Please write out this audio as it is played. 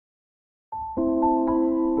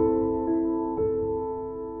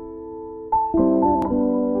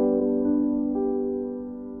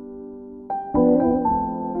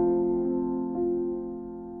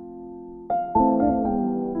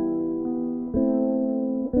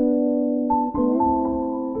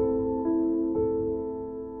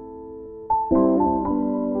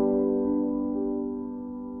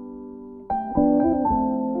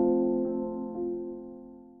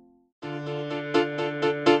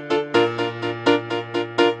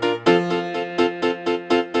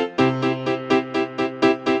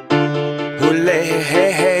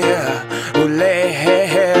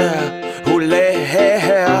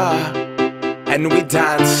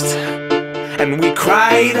And we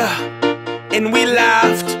cried, and we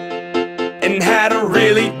laughed, and had a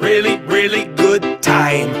really, really, really good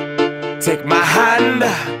time. Take my hand,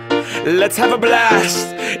 let's have a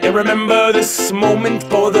blast, and remember this moment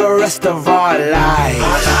for the rest of our lives.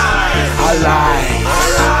 Our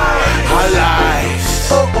lives, our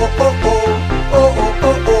lives. Oh, oh, oh, oh, oh, oh,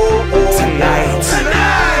 oh, oh, oh. Tonight,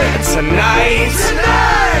 tonight, tonight,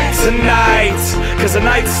 tonight, tonight. Cause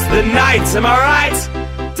tonight's the night, am I right?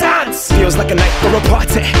 Dance! Feels like a night for a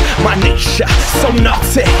party. My nature, so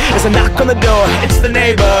naughty. There's a knock on the door, it's the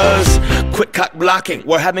neighbors. Quick cock blocking,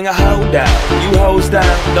 we're having a holdout. You hose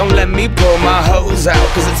down, don't let me pull my hose out.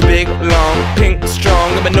 Cause it's big, long, pink,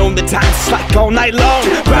 strong. I've been known to dance like all night long.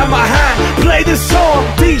 Grab my hand, play this song.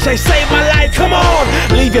 DJ, save my life, come on.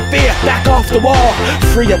 Leave your fear, back off the wall.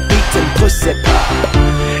 Free your beat and pussy pop.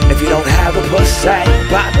 If you don't have a pussy,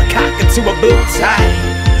 pop a cock into a boot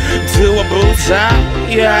tie. To a boot tie,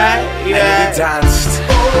 yeah, yeah. And we danced,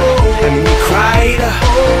 and we cried,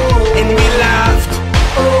 and we laughed,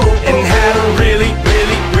 and had a really,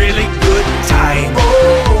 really, really good time.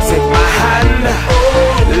 Take my hand,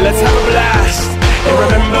 let's have a blast, and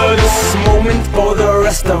remember this moment for the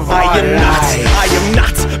rest of our lives. I am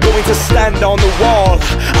not going to stand on the wall.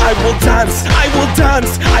 I will dance, I will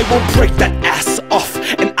dance, I will break that ass off.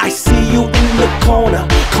 And I see you in the corner,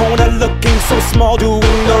 looking so small, doing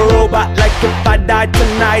the robot like if I died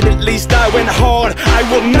tonight, at least I went hard. I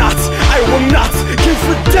will not give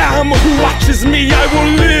a damn who watches me. I will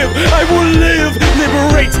live,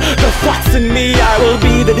 liberate the thoughts in me. I will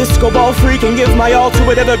be the disco ball freak and give my all to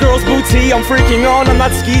whatever girl's booty I'm freaking on. I'm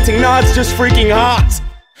not skeeting, no, it's just freaking hot.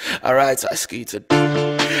 Alright, I skeeted.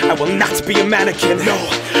 I will not be a mannequin, no,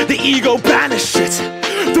 the ego banish it.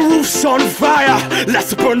 The roof's on fire,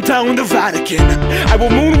 let's burn down the Vatican. I will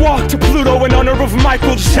moonwalk to Pluto in honor of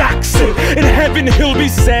Michael Jackson. In heaven he'll be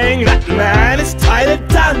saying, that man is tired of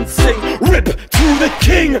dancing. Rip to the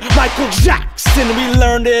king, Michael Jackson. We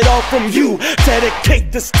learned it all from you.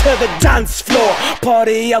 Dedicate this to the dance floor.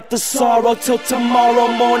 Party out the sorrow till tomorrow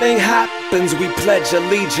morning happens. We pledge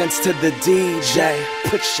allegiance to the DJ.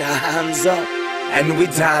 Put your hands up. And we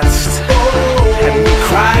danced, and we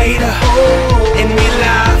cried, and we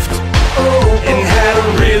laughed, and had a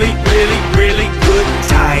really, really, really good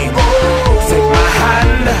time. Take my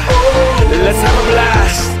hand, let's have a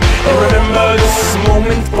blast, and remember this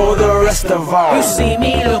moment for the rest of our lives. You see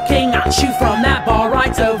me looking at you from that bar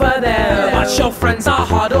right over there, but your friends are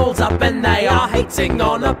huddled up and they are hating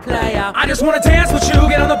on a player. I just wanna dance with you,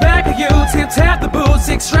 get on the back of you, tip tap the boots,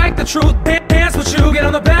 extract the truth. Dance with you, get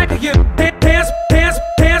on the back of you, dance,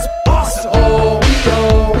 awesome. Oh, we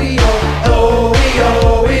oh, we oh, oh, we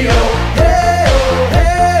oh, we oh. Hey oh,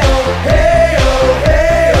 hey oh, hey oh,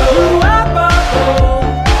 hey oh. Ooh-ah-ba, oh,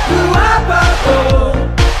 ooh-ah-ba, oh.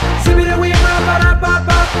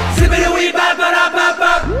 Zippity-wee-ba-ba-da-ba-ba,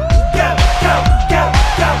 zippity-wee-ba-ba-da-ba-ba. Go, go, go,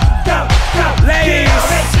 go, go, go. Ladies,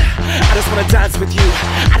 I just wanna dance with you.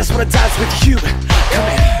 I just wanna dance with you. Come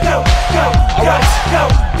here. Go, go, go,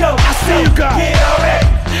 go. I see you, girl. Get on it.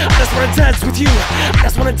 I just wanna dance with you. I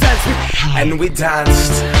just wanna dance with you. And we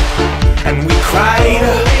danced, and we cried,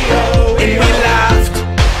 and we laughed,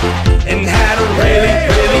 and had a really,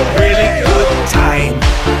 really, really good time.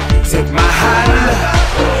 Take my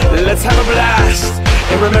hand, let's have a blast,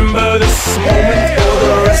 and remember this moment